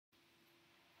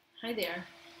Hi there.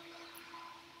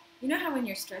 You know how when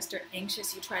you're stressed or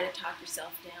anxious, you try to talk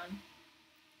yourself down,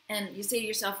 and you say to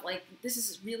yourself, like, "This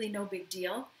is really no big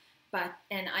deal," but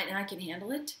and I can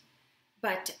handle it.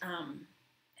 But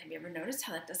have you ever noticed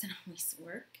how that doesn't always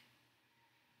work?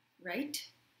 Right?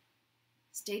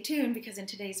 Stay tuned because in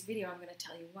today's video, I'm going to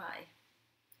tell you why.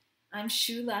 I'm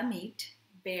Shulamit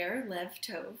Bear Lev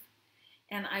Tov,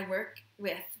 and I work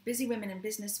with busy women and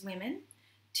business women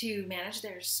to manage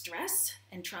their stress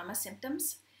and trauma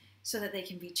symptoms so that they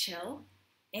can be chill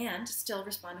and still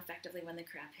respond effectively when the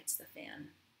crap hits the fan.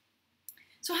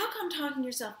 So, how come talking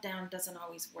yourself down doesn't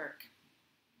always work?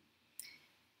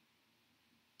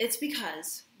 It's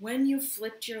because when you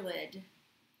flipped your lid,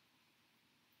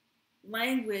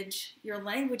 your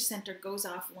language center goes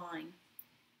offline,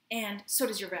 and so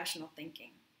does your rational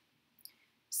thinking.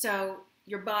 So,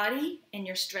 your body and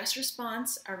your stress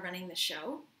response are running the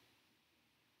show,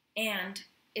 and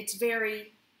it's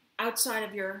very outside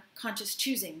of your conscious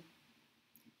choosing.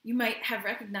 You might have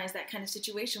recognized that kind of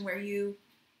situation where you're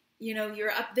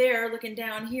up there looking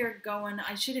down here going,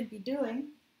 I shouldn't be doing.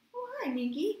 Oh, hi,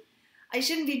 Minky. I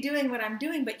shouldn't be doing what I'm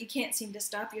doing, but you can't seem to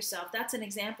stop yourself. That's an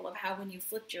example of how when you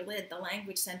flipped your lid, the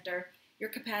language center, your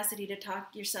capacity to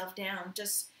talk yourself down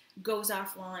just goes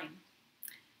offline.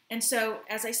 And so,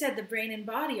 as I said, the brain and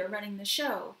body are running the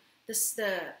show.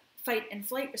 The fight and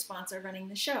flight response are running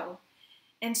the show.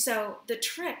 And so the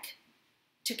trick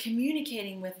to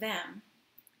communicating with them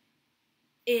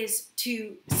is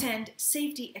to send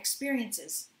safety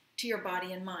experiences to your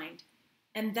body and mind.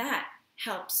 And that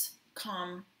helps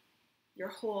calm your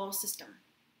whole system.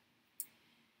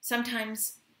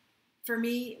 Sometimes, for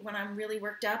me, when I'm really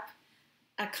worked up,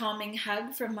 a calming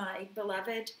hug from my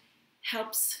beloved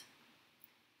helps.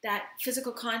 That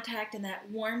physical contact and that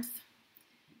warmth.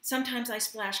 Sometimes I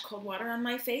splash cold water on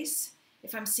my face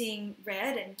if I'm seeing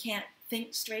red and can't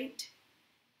think straight.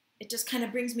 It just kind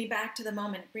of brings me back to the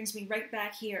moment. It brings me right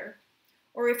back here.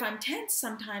 Or if I'm tense,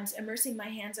 sometimes immersing my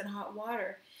hands in hot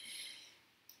water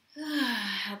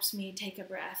helps me take a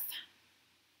breath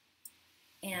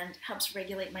and helps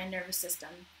regulate my nervous system,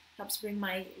 helps bring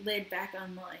my lid back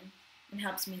online, and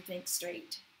helps me think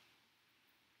straight.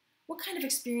 What kind of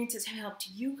experiences have helped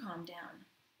you calm down?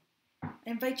 I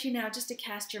invite you now just to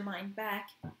cast your mind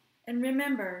back and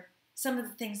remember some of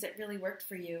the things that really worked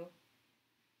for you.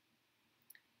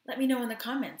 Let me know in the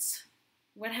comments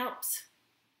what helps.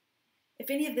 If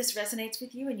any of this resonates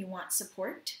with you and you want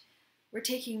support, we're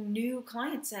taking new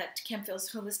clients at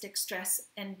Kempfield's Holistic Stress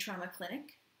and Trauma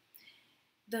Clinic.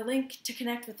 The link to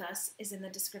connect with us is in the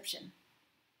description.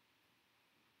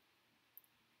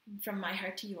 From my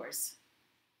heart to yours,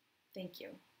 thank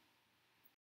you.